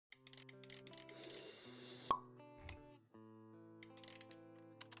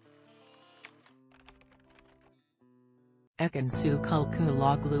Ekin-Su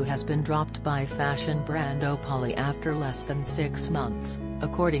Kulkuloglu has been dropped by fashion brand Opali after less than 6 months,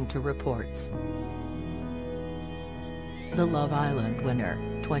 according to reports. The Love Island winner,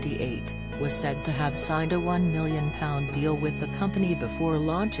 28, was said to have signed a £1 million deal with the company before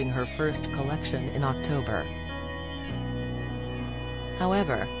launching her first collection in October.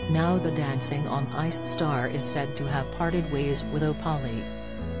 However, now the Dancing on Ice star is said to have parted ways with Opali.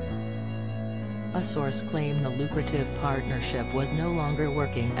 A source claimed the lucrative partnership was no longer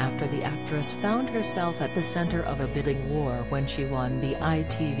working after the actress found herself at the center of a bidding war when she won the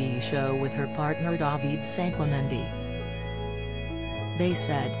ITV show with her partner David Sanklemendi. They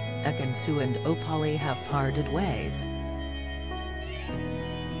said, Ekin-Su and Opali have parted ways.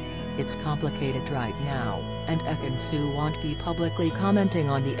 It's complicated right now, and Ekin-Su won't be publicly commenting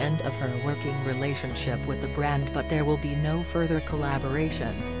on the end of her working relationship with the brand, but there will be no further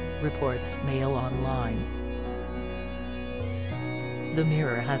collaborations, reports Mail Online. The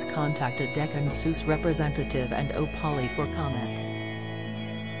Mirror has contacted Ekin-Su's representative and Opali for comment.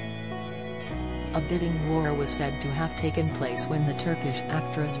 A bidding war was said to have taken place when the Turkish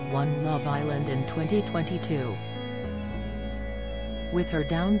actress won Love Island in 2022. With her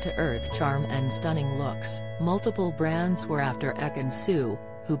down-to-earth charm and stunning looks, multiple brands were after Ekin-Su,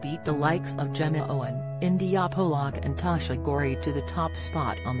 who beat the likes of Gemma Owen, India Polak and Tasha Gori to the top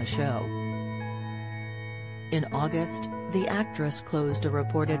spot on the show. In August, the actress closed a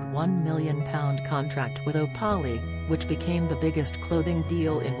reported £1 million contract with Opali, which became the biggest clothing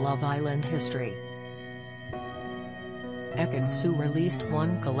deal in Love Island history. Ekin-Su released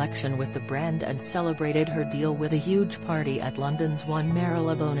one collection with the brand and celebrated her deal with a huge party at London's One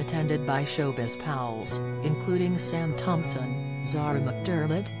Marylebone attended by showbiz pals, including Sam Thompson, Zara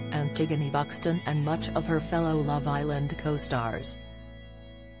McDermott, Antigone Buxton and much of her fellow Love Island co-stars.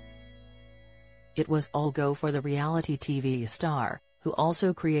 It was all go for the reality TV star, who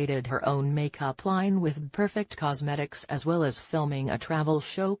also created her own makeup line with Perfect Cosmetics as well as filming a travel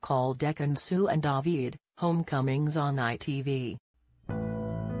show called Ekin-Su and David, Homecomings on ITV.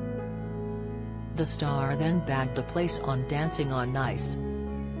 The star then bagged a place on Dancing on Ice.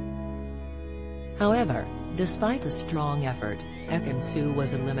 However, despite a strong effort, Ekin-Su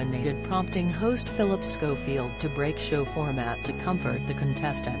was eliminated, prompting host Philip Schofield to break show format to comfort the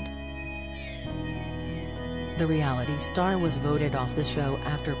contestant. The reality star was voted off the show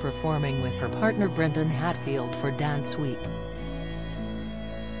after performing with her partner Brendan Hatfield for Dance Week.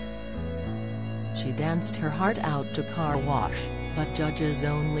 She danced her heart out to Car Wash, but judges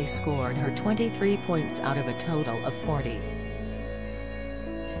only scored her 23 points out of a total of 40.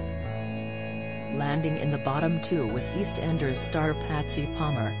 Landing in the bottom 2 with EastEnders star Patsy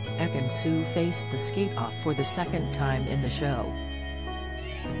Palmer, Ekin-Su faced the skate-off for the second time in the show.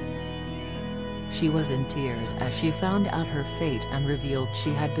 She was in tears as she found out her fate and revealed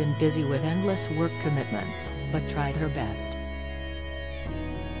she had been busy with endless work commitments, but tried her best.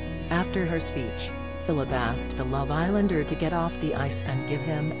 After her speech, Philip asked the Love Islander to get off the ice and give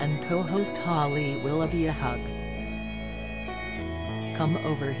him and co-host Holly Willoughby a hug. "Come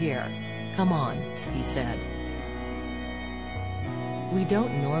over here. Come on," he said. "We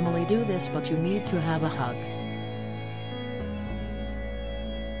don't normally do this, but you need to have a hug."